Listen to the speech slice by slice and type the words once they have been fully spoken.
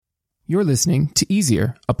You're listening to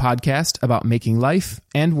Easier, a podcast about making life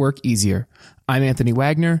and work easier. I'm Anthony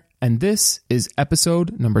Wagner, and this is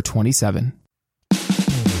episode number 27.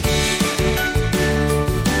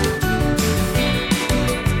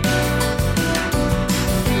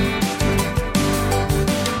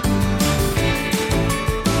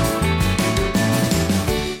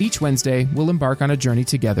 Each Wednesday, we'll embark on a journey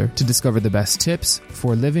together to discover the best tips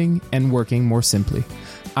for living and working more simply.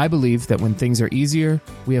 I believe that when things are easier,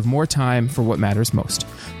 we have more time for what matters most.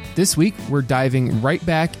 This week, we're diving right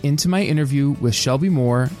back into my interview with Shelby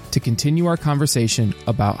Moore to continue our conversation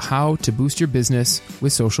about how to boost your business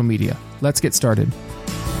with social media. Let's get started.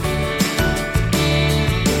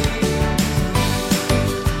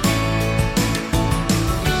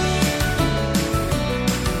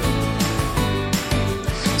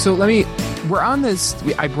 So we're on this,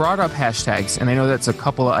 I brought up hashtags, and I know that's a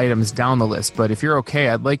couple of items down the list, but if you're okay,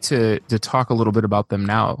 I'd like to talk a little bit about them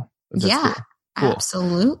now. Yeah, cool.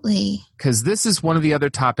 Absolutely. Because this is one of the other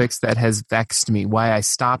topics that has vexed me, why I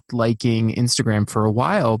stopped liking Instagram for a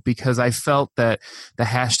while, because I felt that the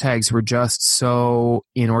hashtags were just so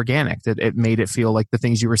inorganic that it made it feel like the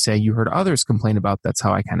things you were saying you heard others complain about. That's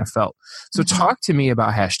how I kind of felt. So talk to me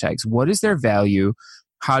about hashtags. What is their value?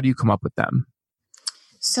 How do you come up with them?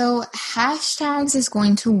 So hashtags is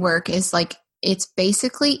going to work is it's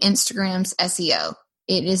basically Instagram's SEO.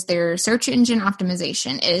 It is their search engine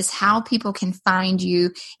optimization. It is how people can find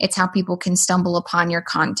you. It's how people can stumble upon your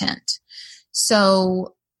content.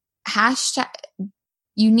 So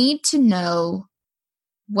you need to know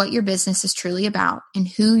what your business is truly about and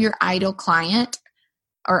who your ideal client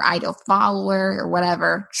or ideal follower or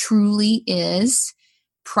whatever truly is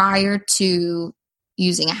prior to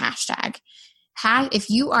using a hashtag. If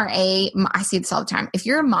you are I see this all the time. If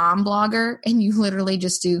you're a mom blogger and you literally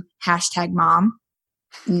just do hashtag mom,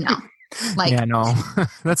 no. Yeah, no,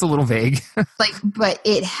 that's a little vague. But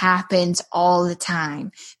it happens all the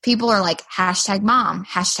time. People are like hashtag mom,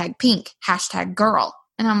 hashtag pink, hashtag girl.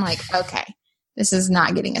 And I'm like, okay, this is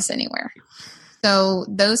not getting us anywhere. So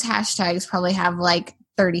those hashtags probably have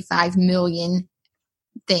 35 million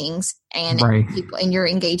things, and people in your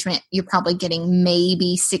engagement, you're probably getting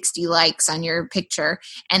maybe 60 likes on your picture,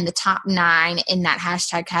 and the top 9 in that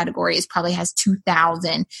hashtag category probably has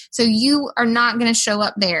 2,000. So you are not going to show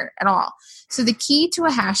up there at all. So the key to a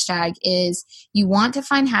hashtag is you want to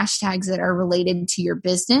find hashtags that are related to your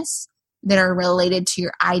business, that are related to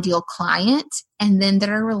your ideal client, and then that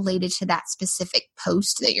are related to that specific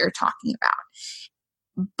post that you're talking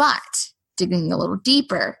about. But digging a little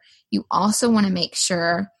deeper, you also want to make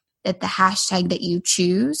sure that the hashtag that you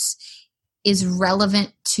choose is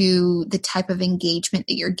relevant to the type of engagement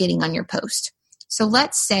that you're getting on your post. So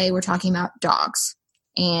let's say we're talking about dogs,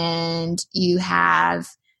 and you have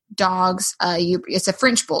dogs, it's a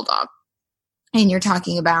French bulldog, and you're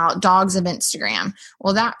talking about dogs of Instagram.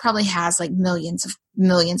 Well, that probably has millions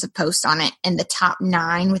of posts on it, and the top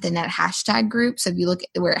 9 within that hashtag group. So if you look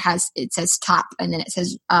at where it says top and then it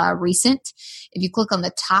says recent, if you click on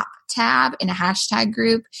the top tab in a hashtag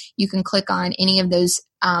group, you can click on any of those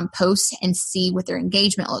posts and see what their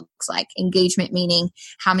engagement looks like. Engagement meaning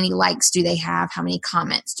how many likes do they have? How many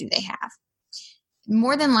comments do they have?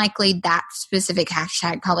 More than likely, that specific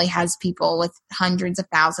hashtag probably has people with hundreds of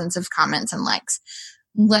thousands of comments and likes.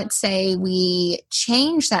 Let's say we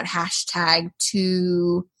change that hashtag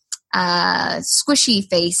to squishy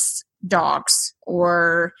face dogs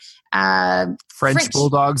or French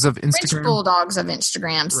bulldogs of Instagram. French bulldogs of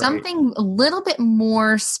Instagram. Right. Something a little bit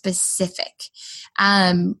more specific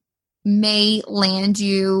may land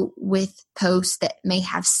you with posts that may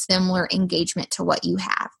have similar engagement to what you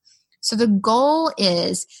have. So the goal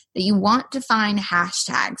is that you want to find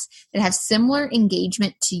hashtags that have similar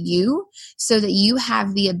engagement to you so that you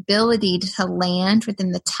have the ability to land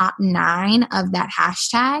within the top 9 of that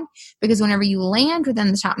hashtag. Because whenever you land within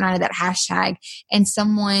the top 9 of that hashtag and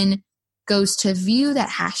someone goes to view that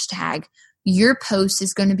hashtag, your post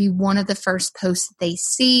is going to be one of the first posts that they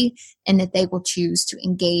see and that they will choose to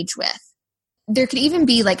engage with. There could even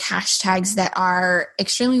be hashtags that are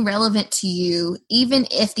extremely relevant to you, even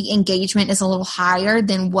if the engagement is a little higher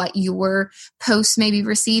than what your post may be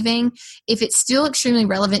receiving. If it's still extremely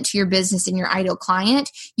relevant to your business and your ideal client,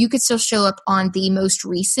 you could still show up on the most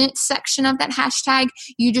recent section of that hashtag.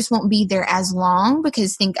 You just won't be there as long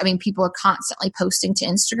because people are constantly posting to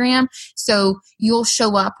Instagram. So you'll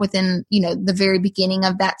show up within, the very beginning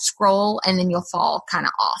of that scroll, and then you'll fall kind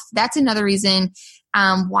of off. That's another reason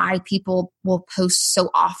why people will post so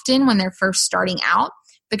often when they're first starting out,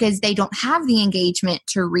 because they don't have the engagement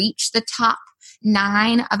to reach the top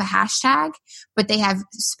 9 of a hashtag, but they have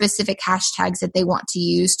specific hashtags that they want to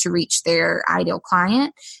use to reach their ideal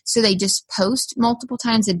client. So they just post multiple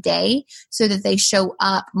times a day so that they show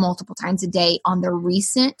up multiple times a day on the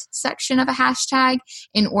recent section of a hashtag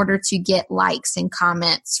in order to get likes and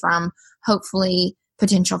comments from hopefully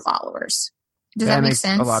potential followers. Does that make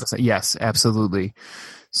sense? A lot of sense. Yes, absolutely.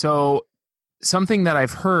 So something that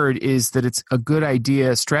I've heard is that it's a good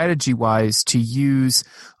idea strategy-wise to use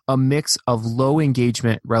a mix of low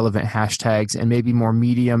engagement relevant hashtags and maybe more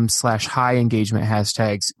medium/high engagement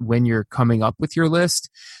hashtags when you're coming up with your list,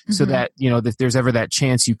 so that, if there's ever that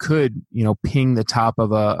chance you could, ping the top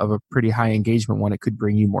of a pretty high engagement one, it could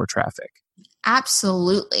bring you more traffic.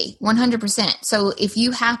 Absolutely. 100%. So if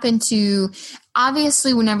you happen to,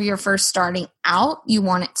 obviously, whenever you're first starting out, you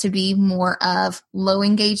want it to be more of low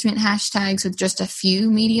engagement hashtags with just a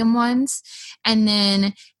few medium ones. And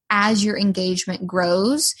then as your engagement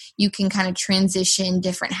grows, you can kind of transition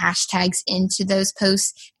different hashtags into those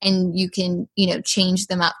posts, and you can, change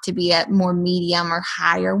them up to be at more medium or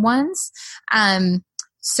higher ones.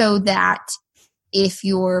 So that if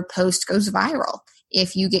your post goes viral,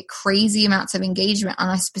 if you get crazy amounts of engagement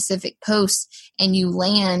on a specific post and you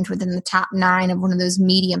land within the top 9 of one of those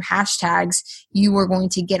medium hashtags, you are going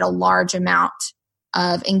to get a large amount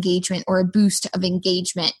of engagement or a boost of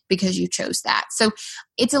engagement because you chose that. So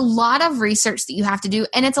it's a lot of research that you have to do,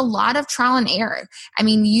 and it's a lot of trial and error. I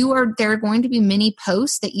mean, there are going to be many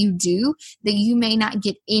posts that you do that you may not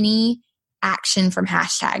get any action from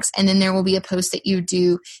hashtags. And then there will be a post that you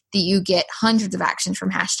do that you get hundreds of actions from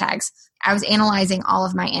hashtags. I was analyzing all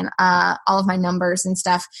of my numbers and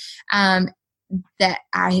stuff that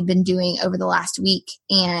I had been doing over the last week,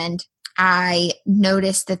 and I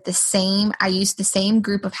noticed that I used the same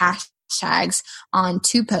group of hashtags on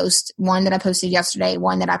 2 posts, one that I posted yesterday,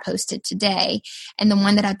 one that I posted today. And the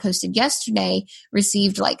one that I posted yesterday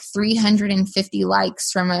received like 350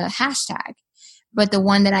 likes from a hashtag. But the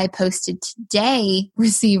one that I posted today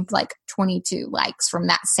received like 22 likes from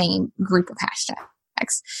that same group of hashtags.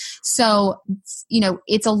 So,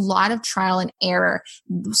 it's a lot of trial and error.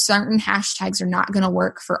 Certain hashtags are not going to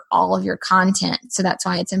work for all of your content. So that's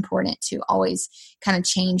why it's important to always kind of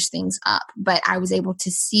change things up. But I was able to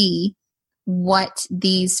see what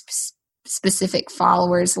these specific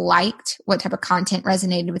followers liked, what type of content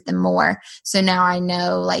resonated with them more. So now I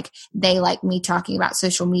know, they like me talking about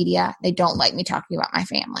social media. They don't like me talking about my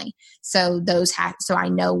family. So so I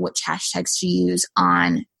know which hashtags to use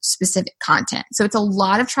on specific content. So it's a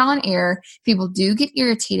lot of trial and error. People do get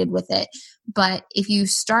irritated with it. But if you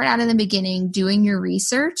start out in the beginning doing your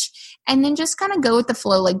research and then just kind of go with the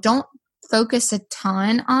flow, don't focus a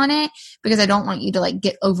ton on it, because I don't want you to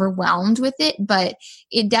get overwhelmed with it, but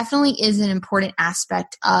it definitely is an important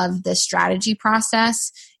aspect of the strategy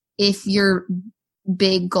process if your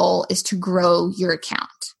big goal is to grow your account.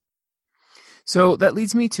 So that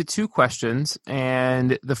leads me to 2 questions.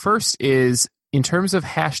 And the first is, in terms of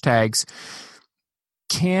hashtags,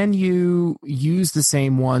 can you use the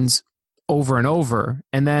same ones over and over?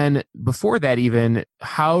 And then before that, even,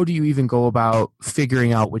 how do you even go about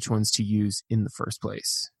figuring out which ones to use in the first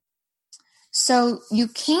place? So you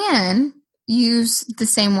can use the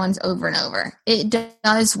same ones over and over. It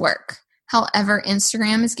does work. However,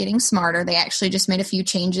 Instagram is getting smarter. They actually just made a few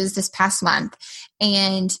changes this past month,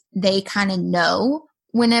 and they kind of know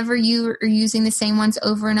whenever you are using the same ones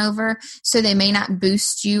over and over. So they may not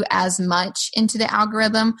boost you as much into the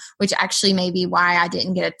algorithm, which actually may be why I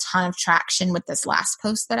didn't get a ton of traction with this last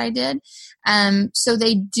post that I did. So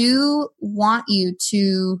they do want you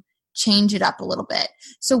to change it up a little bit.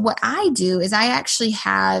 So what I do is I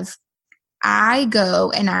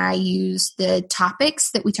go and I use the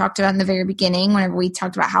topics that we talked about in the very beginning, whenever we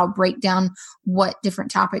talked about how break down what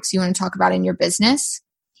different topics you want to talk about in your business.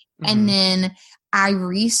 Mm-hmm. And then I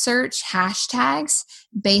research hashtags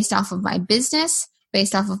based off of my business,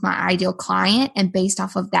 based off of my ideal client, and based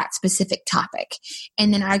off of that specific topic.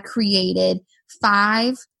 And then I created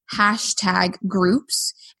 5 hashtag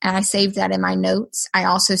groups, and I saved that in my notes. I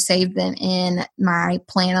also saved them in my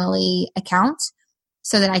Planoly account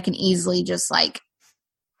so that I can easily just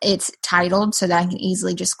it's titled so that I can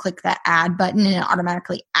easily just click that add button, and it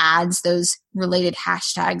automatically adds those related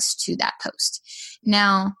hashtags to that post.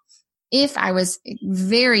 Now, if I was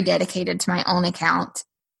very dedicated to my own account,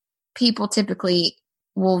 people typically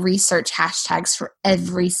will research hashtags for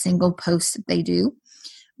every single post that they do.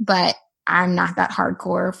 But I'm not that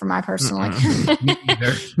hardcore for my personal account. Me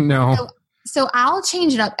either. No. So I'll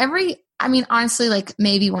change it up honestly,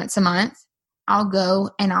 maybe once a month. I'll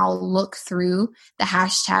go and I'll look through the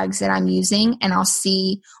hashtags that I'm using and I'll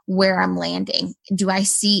see where I'm landing. Do I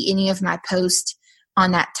see any of my posts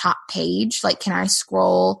on that top page? Like, can I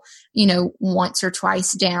scroll, once or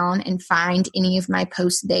twice down and find any of my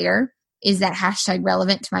posts there? Is that hashtag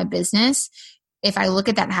relevant to my business? If I look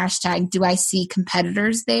at that hashtag, do I see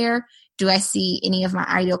competitors there? Do I see any of my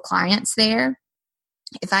ideal clients there?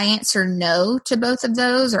 If I answer no to both of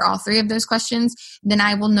those or all three of those questions, then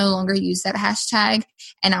I will no longer use that hashtag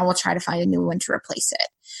and I will try to find a new one to replace it.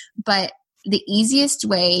 But the easiest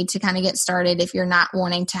way to kind of get started, if you're not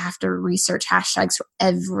wanting to have to research hashtags for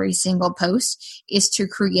every single post, is to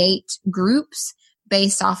create groups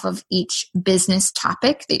based off of each business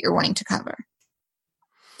topic that you're wanting to cover.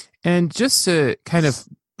 And just to kind of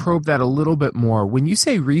probe that a little bit more, when you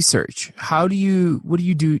say research, what do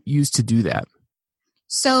you use to do that?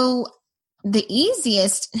 So the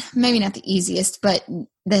easiest, maybe not the easiest, but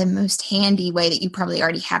the most handy way that you probably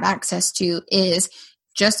already have access to is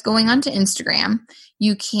just going onto Instagram.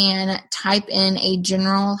 You can type in a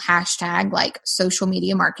general hashtag like social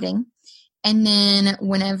media marketing. And then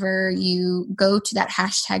whenever you go to that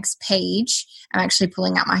hashtags page, I'm actually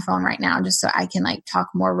pulling out my phone right now just so I can talk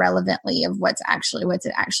more relevantly of what's actually going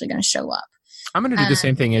to show up. I'm going to do the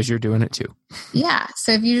same thing as you're doing it too. Yeah.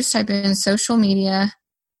 So if you just type in social media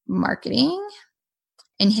marketing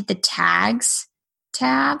and hit the tags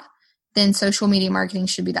tab, then social media marketing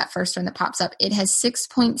should be that first one that pops up. It has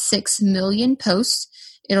 6.6 million posts.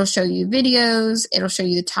 It'll show you videos. It'll show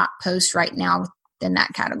you the top posts right now within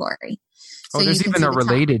that category. So there's even a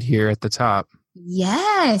related here at the top.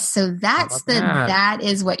 Yes. So that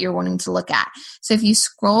is what you're wanting to look at. So if you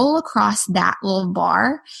scroll across that little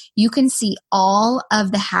bar, you can see all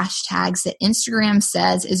of the hashtags that Instagram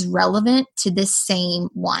says is relevant to this same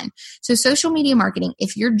one. So social media marketing,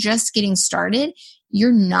 if you're just getting started,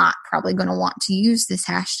 you're not probably going to want to use this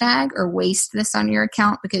hashtag or waste this on your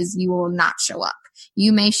account because you will not show up.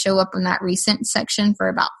 You may show up in that recent section for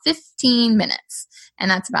about 15 minutes,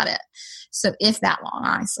 and that's about it. So if that long,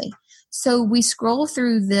 honestly. So we scroll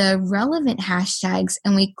through the relevant hashtags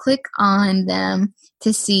and we click on them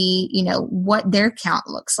to see, what their count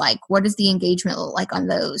looks like. What does the engagement look like on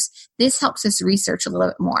those? This helps us research a little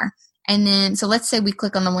bit more. And then, so let's say we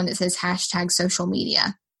click on the one that says hashtag social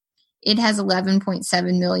media. It has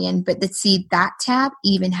 11.7 million, but that tab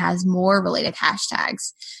even has more related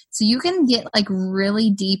hashtags. So you can get really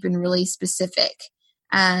deep and really specific.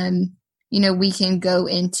 We can go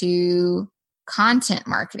into content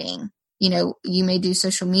marketing. You may do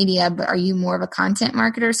social media, but are you more of a content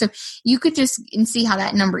marketer? So you could just see how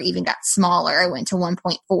that number even got smaller. I went to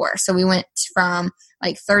 1.4. So we went from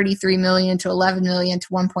 33 million to 11 million to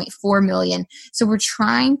 1.4 million. So we're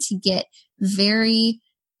trying to get very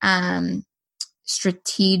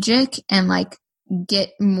strategic and get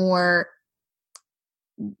more.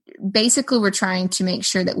 Basically, we're trying to make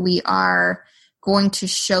sure that we are going to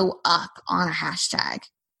show up on a hashtag.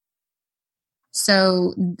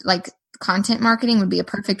 So content marketing would be a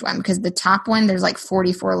perfect one because the top one, there's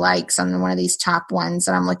 44 likes on one of these top ones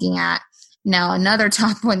that I'm looking at. Now another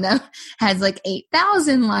top one though has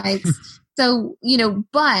 8,000 likes. So,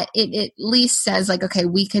 but it at least says okay,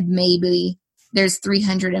 we could there's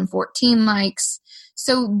 314 likes.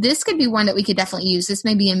 So this could be one that we could definitely use. This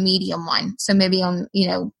may be a medium one. So maybe on,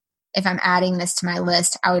 if I'm adding this to my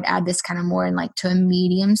list, I would add this kind of more in to a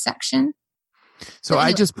medium section. So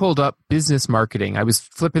I just pulled up business marketing. I was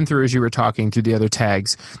flipping through as you were talking through the other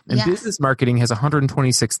tags, and business marketing has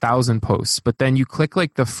 126,000 posts. But then you click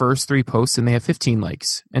the first 3 posts, and they have 15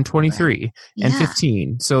 likes and 23 and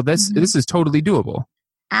 15. So this is totally doable.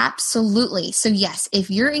 Absolutely. So yes, if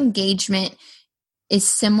your engagement is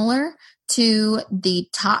similar to the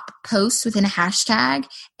top posts within a hashtag,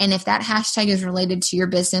 and if that hashtag is related to your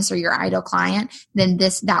business or your ideal client, then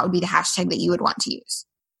that would be the hashtag that you would want to use.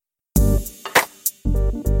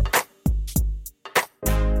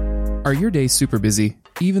 Are your days super busy?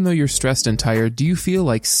 Even though you're stressed and tired, do you feel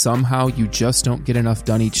like somehow you just don't get enough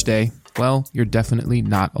done each day? Well, you're definitely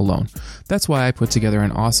not alone. That's why I put together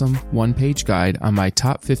an awesome one-page guide on my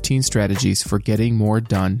top 15 strategies for getting more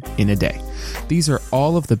done in a day. These are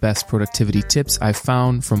all of the best productivity tips I've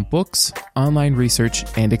found from books, online research,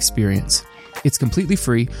 and experience. It's completely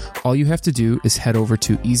free. All you have to do is head over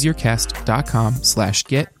to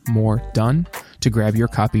easiercast.com/getmoredone to grab your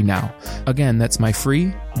copy now. Again, that's my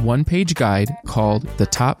free one-page guide called The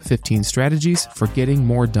Top 15 Strategies for Getting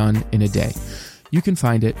More Done in a Day. You can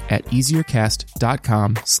find it at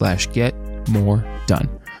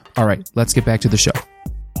easiercast.com/getmoredone. All right, let's get back to the show.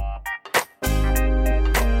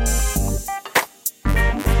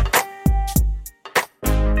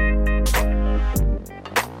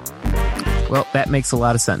 Well, that makes a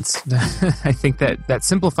lot of sense. I think that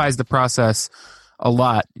simplifies the process a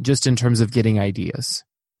lot just in terms of getting ideas.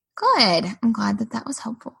 Good. I'm glad that was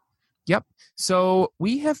helpful. Yep. So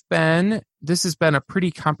this has been a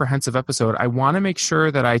pretty comprehensive episode. I want to make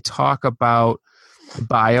sure that I talk about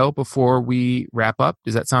bio before we wrap up.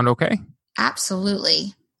 Does that sound okay?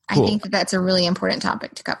 Absolutely. Cool. I think that's a really important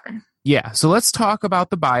topic to cover. Yeah. So let's talk about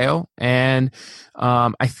the bio. And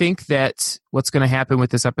I think that what's going to happen with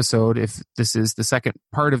this episode, if this is the second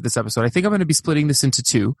part of this episode, I think I'm going to be splitting this into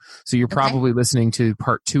two. So you're probably listening to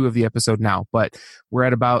part 2 of the episode now, but we're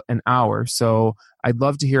at about an hour. So I'd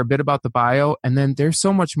love to hear a bit about the bio. And then there's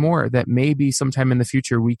so much more that maybe sometime in the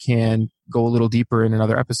future we can go a little deeper in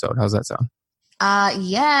another episode. How's that sound?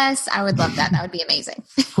 Yes, I would love that. That would be amazing.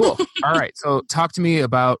 Cool. All right. So talk to me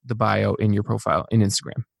about the bio in your profile in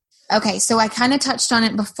Instagram. Okay, so I kind of touched on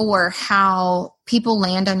it before, how people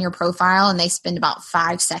land on your profile and they spend about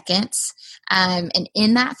 5 seconds. And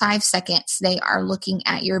in that 5 seconds, they are looking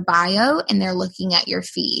at your bio and they're looking at your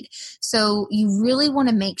feed. So you really want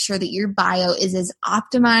to make sure that your bio is as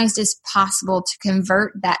optimized as possible to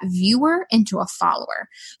convert that viewer into a follower.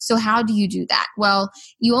 So how do you do that? Well,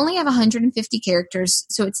 you only have 150 characters,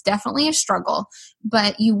 so it's definitely a struggle,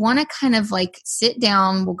 but you want to kind of like sit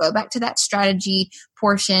down. We'll go back to that strategy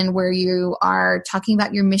portion where you are talking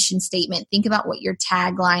about your mission statement. Think about what your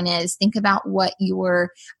tagline is. Think about what your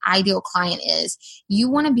ideal client is. You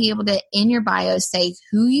want to be able to, in your bio, say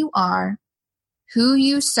who you are, who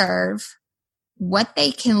you serve, what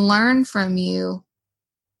they can learn from you,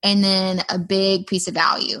 and then a big piece of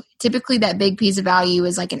value. Typically that big piece of value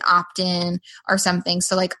is like an opt-in or something.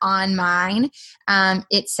 So like on mine,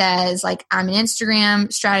 it says like, I'm an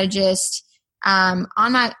Instagram strategist. On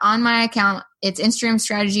my account, it's Instagram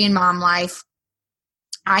strategy and mom life.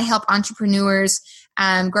 I help entrepreneurs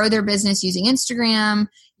grow their business using Instagram.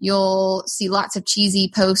 You'll see lots of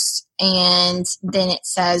cheesy posts, and then it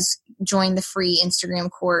says join the free Instagram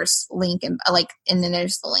course link, and then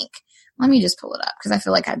there's the link. Let me just pull it up because I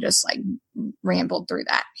feel like I just like rambled through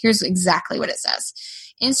that. Here's exactly what it says.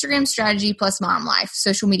 Instagram strategy plus mom life,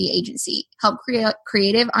 social media agency. Help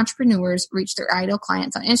creative entrepreneurs reach their ideal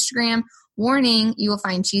clients on Instagram. Warning, you will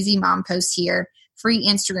find cheesy mom posts here. Free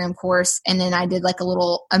Instagram course. And then I did like a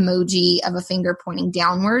little emoji of a finger pointing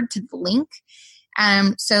downward to the link.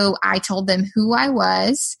 So I told them who I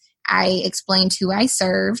was. I explained who I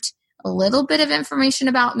served, a little bit of information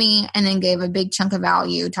about me, and then gave a big chunk of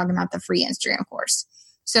value talking about the free Instagram course.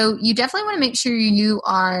 So you definitely want to make sure you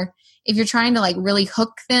are, if you're trying to like really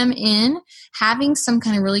hook them in, having some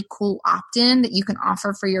kind of really cool opt-in that you can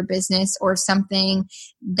offer for your business, or something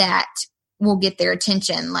that will get their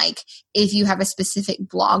attention. Like if you have a specific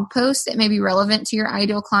blog post that may be relevant to your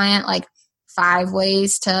ideal client, like 5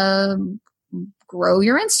 ways to grow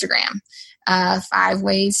your Instagram, 5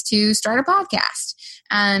 ways to start a podcast,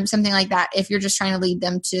 something like that. If you're just trying to lead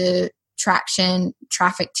them to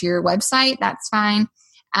traffic to your website, that's fine.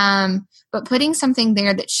 But putting something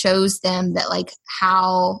there that shows them that like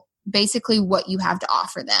how basically what you have to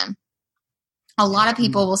offer them. A lot of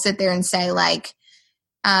people will sit there and say like,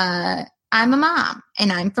 I'm a mom and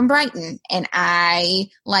I'm from Brighton and I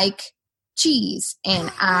like cheese and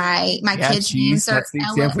my kids' cheese. That's the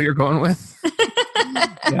example you're going with.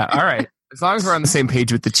 Yeah. All right. As long as we're on the same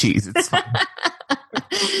page with the cheese, it's fine.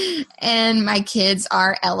 And my kids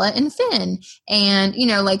are Ella and Finn. And,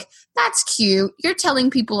 like, that's cute. You're telling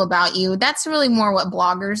people about you. That's really more what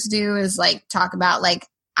bloggers do, is like talk about like,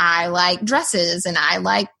 I like dresses and I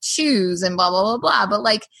like shoes and blah, blah, blah, blah. But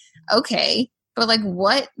like, okay. But like,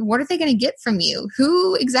 what are they going to get from you?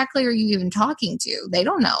 Who exactly are you even talking to? They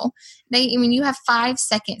don't know. You have 5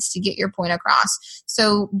 seconds to get your point across.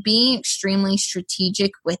 So being extremely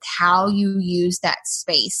strategic with how you use that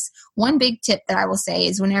space. One big tip that I will say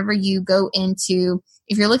is whenever you go into,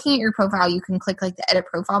 if you're looking at your profile, you can click like the edit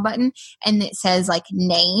profile button, and it says like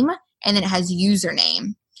name, and then it has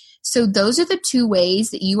username. So those are the 2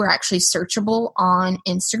 ways that you are actually searchable on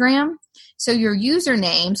Instagram. So your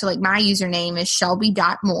username, so like my username is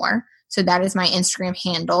Shelby.Moore. So that is my Instagram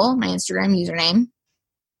handle, my Instagram username.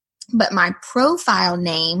 But my profile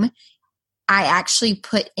name, I actually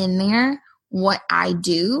put in there what I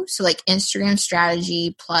do. So like Instagram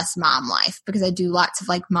strategy plus mom life, because I do lots of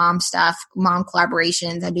like mom stuff, mom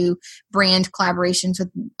collaborations. I do brand collaborations with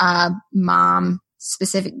mom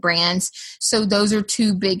specific brands. So those are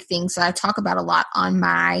 2 big things that I talk about a lot on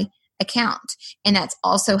my account. And that's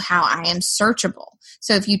also how I am searchable.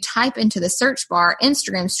 So if you type into the search bar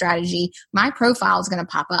Instagram strategy, my profile is going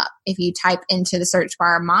to pop up. If you type into the search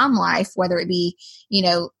bar mom life, whether it be,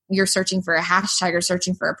 you're searching for a hashtag or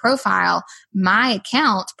searching for a profile, my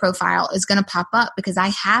account profile is going to pop up because I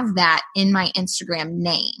have that in my Instagram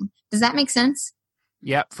name. Does that make sense?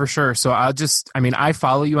 Yeah, for sure. So I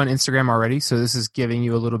follow you on Instagram already, so this is giving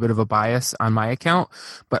you a little bit of a bias on my account,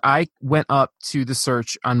 but I went up to the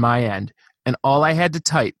search on my end, and all I had to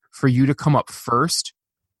type for you to come up first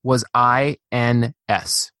was INS.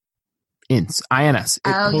 INS. It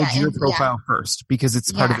pulled your profile first because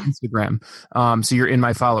it's part of Instagram. So you're in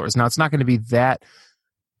my followers. Now, it's not going to be that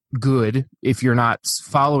good if you're not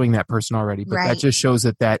following that person already, but that just shows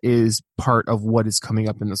that is part of what is coming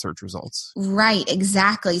up in the search results. Right,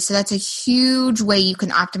 exactly. So that's a huge way you can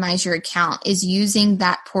optimize your account, is using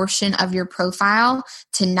that portion of your profile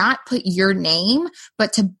to not put your name,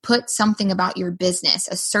 but to put something about your business,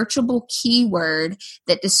 a searchable keyword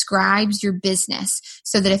that describes your business,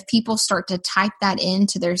 so that if people start to type that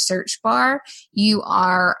into their search bar, you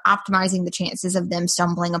are optimizing the chances of them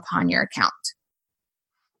stumbling upon your account.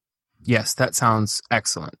 Yes, that sounds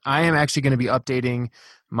excellent. I am actually going to be updating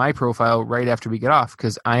my profile right after we get off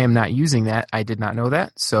because I am not using that. I did not know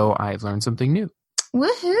that, so I've learned something new.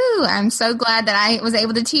 Woohoo! I'm so glad that I was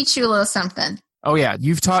able to teach you a little something. Oh, yeah.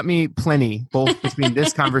 You've taught me plenty, both between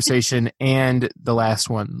this conversation and the last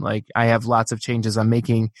one. Like, I have lots of changes I'm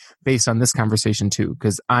making based on this conversation, too,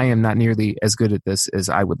 because I am not nearly as good at this as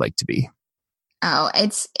I would like to be. Oh,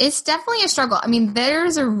 it's definitely a struggle. I mean,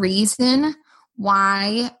 there's a reason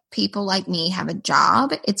why people like me have a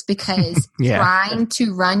job. It's because trying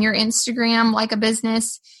to run your Instagram like a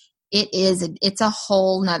business, it's a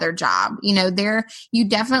whole nother job. You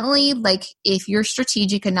definitely, like, if you're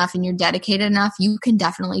strategic enough and you're dedicated enough, you can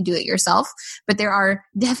definitely do it yourself. But there are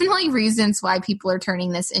definitely reasons why people are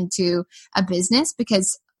turning this into a business,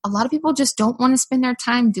 because a lot of people just don't want to spend their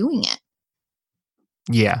time doing it.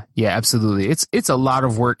 Yeah, absolutely. It's a lot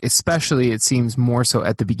of work, especially it seems more so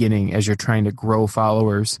at the beginning as you're trying to grow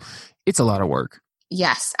followers. It's a lot of work.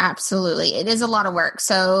 Yes, absolutely. It is a lot of work.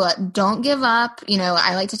 So don't give up.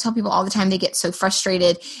 I like to tell people all the time, they get so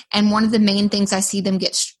frustrated. And one of the main things I see them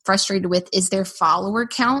get frustrated with is their follower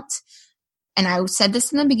count. And I said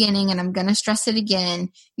this in the beginning, and I'm going to stress it again.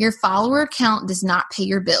 Your follower count does not pay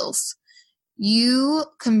your bills. You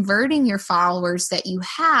converting your followers that you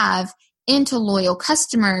have into loyal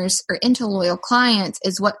customers or into loyal clients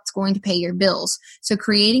is what's going to pay your bills. So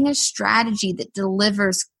creating a strategy that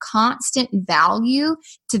delivers constant value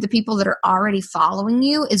to the people that are already following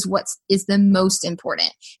you is the most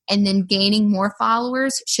important. And then gaining more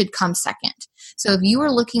followers should come second. So if you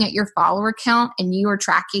are looking at your follower count and you are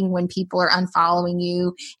tracking when people are unfollowing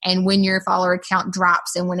you and when your follower count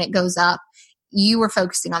drops and when it goes up, you were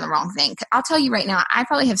focusing on the wrong thing. I'll tell you right now, I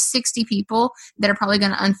probably have 60 people that are probably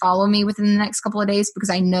going to unfollow me within the next couple of days because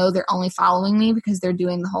I know they're only following me because they're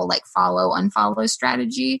doing the whole like follow, unfollow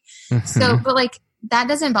strategy. So, but like, that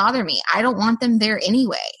doesn't bother me. I don't want them there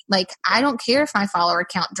anyway. Like, I don't care if my follower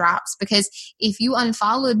count drops, because if you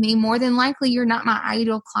unfollowed me, more than likely you're not my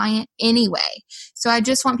ideal client anyway. So I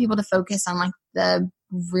just want people to focus on like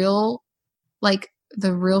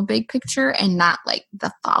the real big picture and not like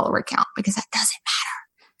the follower count, because that doesn't matter.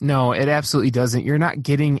 No, it absolutely doesn't. You're not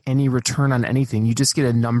getting any return on anything. You just get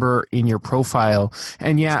a number in your profile.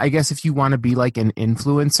 And yeah, I guess if you want to be like an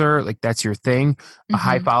influencer, like that's your thing, a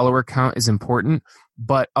high follower count is important.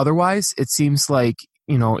 But otherwise, it seems like,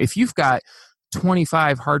 if you've got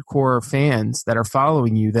 25 hardcore fans that are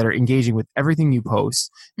following you, that are engaging with everything you post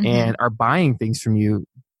and are buying things from you,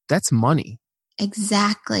 that's money.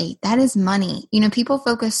 Exactly. That is money. People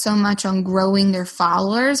focus so much on growing their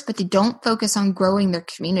followers, but they don't focus on growing their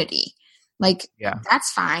community. Like,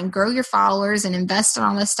 that's fine. Grow your followers and invest in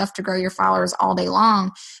all this stuff to grow your followers all day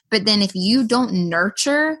long. But then if you don't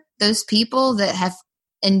nurture those people that have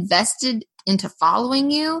invested into following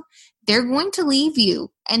you, they're going to leave you.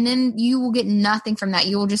 And then you will get nothing from that.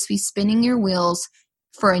 You will just be spinning your wheels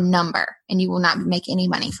for a number and you will not make any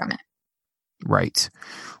money from it. Right.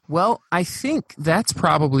 Well, I think that's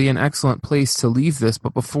probably an excellent place to leave this.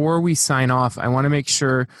 But before we sign off, I want to make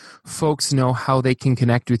sure folks know how they can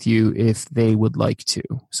connect with you if they would like to.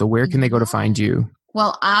 So where can they go to find you?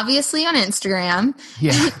 Well, obviously on Instagram.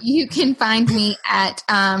 Yeah. You can find me at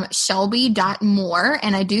shelby.moore.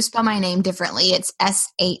 And I do spell my name differently. It's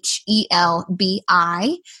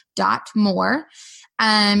SHELBI.Moore.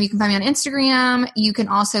 You can find me on Instagram. You can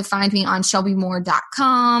also find me on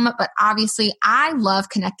shelbymoore.com. But obviously, I love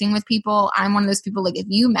connecting with people. I'm one of those people, like, if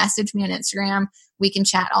you message me on Instagram, we can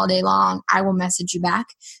chat all day long. I will message you back.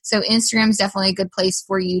 So Instagram is definitely a good place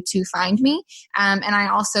for you to find me. And I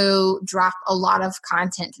also drop a lot of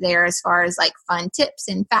content there as far as like fun tips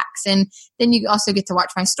and facts. And then you also get to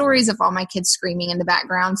watch my stories of all my kids screaming in the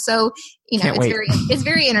background. So, it's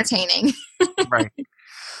very entertaining. Right.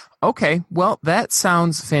 Okay. Well, that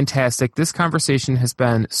sounds fantastic. This conversation has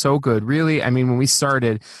been so good. Really, I mean, when we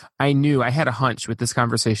started, I had a hunch with this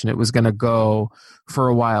conversation. It was going to go for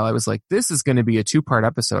a while. I was like, this is going to be a 2-part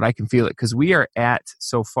episode. I can feel it because we are at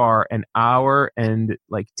so far an hour and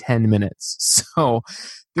like 10 minutes. So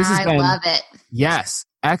I love it. Yes.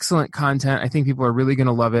 Excellent content. I think people are really going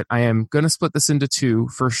to love it. I am going to split this into 2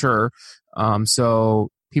 for sure.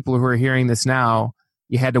 So people who are hearing this now,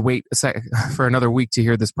 you had to wait for another week to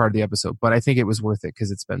hear this part of the episode, but I think it was worth it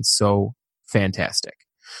because it's been so fantastic.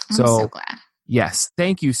 I'm so glad. Yes.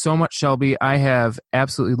 Thank you so much, Shelby. I have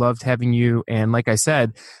absolutely loved having you. And like I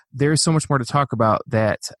said, there's so much more to talk about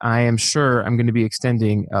that I am sure I'm going to be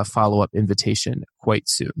extending a follow-up invitation quite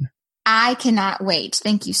soon. I cannot wait.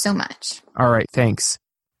 Thank you so much. All right. Thanks.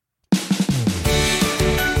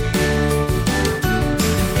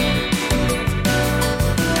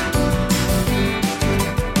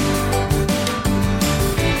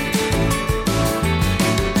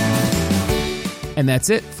 And that's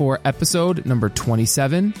it for episode number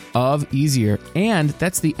 27 of Easier. And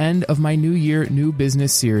that's the end of my New Year, New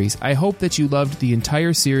Business series. I hope that you loved the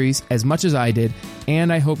entire series as much as I did.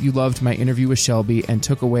 And I hope you loved my interview with Shelby and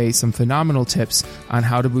took away some phenomenal tips on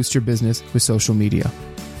how to boost your business with social media.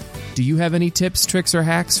 Do you have any tips, tricks, or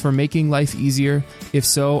hacks for making life easier? If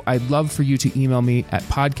so, I'd love for you to email me at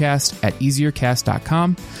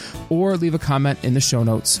podcast@easiercast.com or leave a comment in the show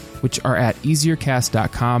notes, which are at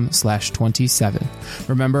easiercast.com/27.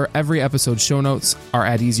 Remember, every episode show notes are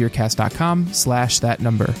at easiercast.com/that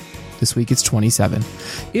number. This week it's 27.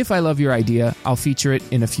 If I love your idea, I'll feature it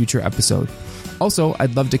in a future episode. Also,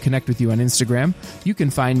 I'd love to connect with you on Instagram. You can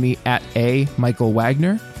find me at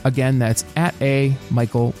 @Michael_Wagner. Again, that's at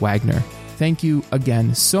 @Michael_Wagner. Thank you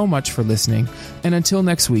again so much for listening. And until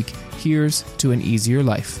next week, here's to an easier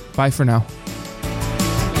life. Bye for now.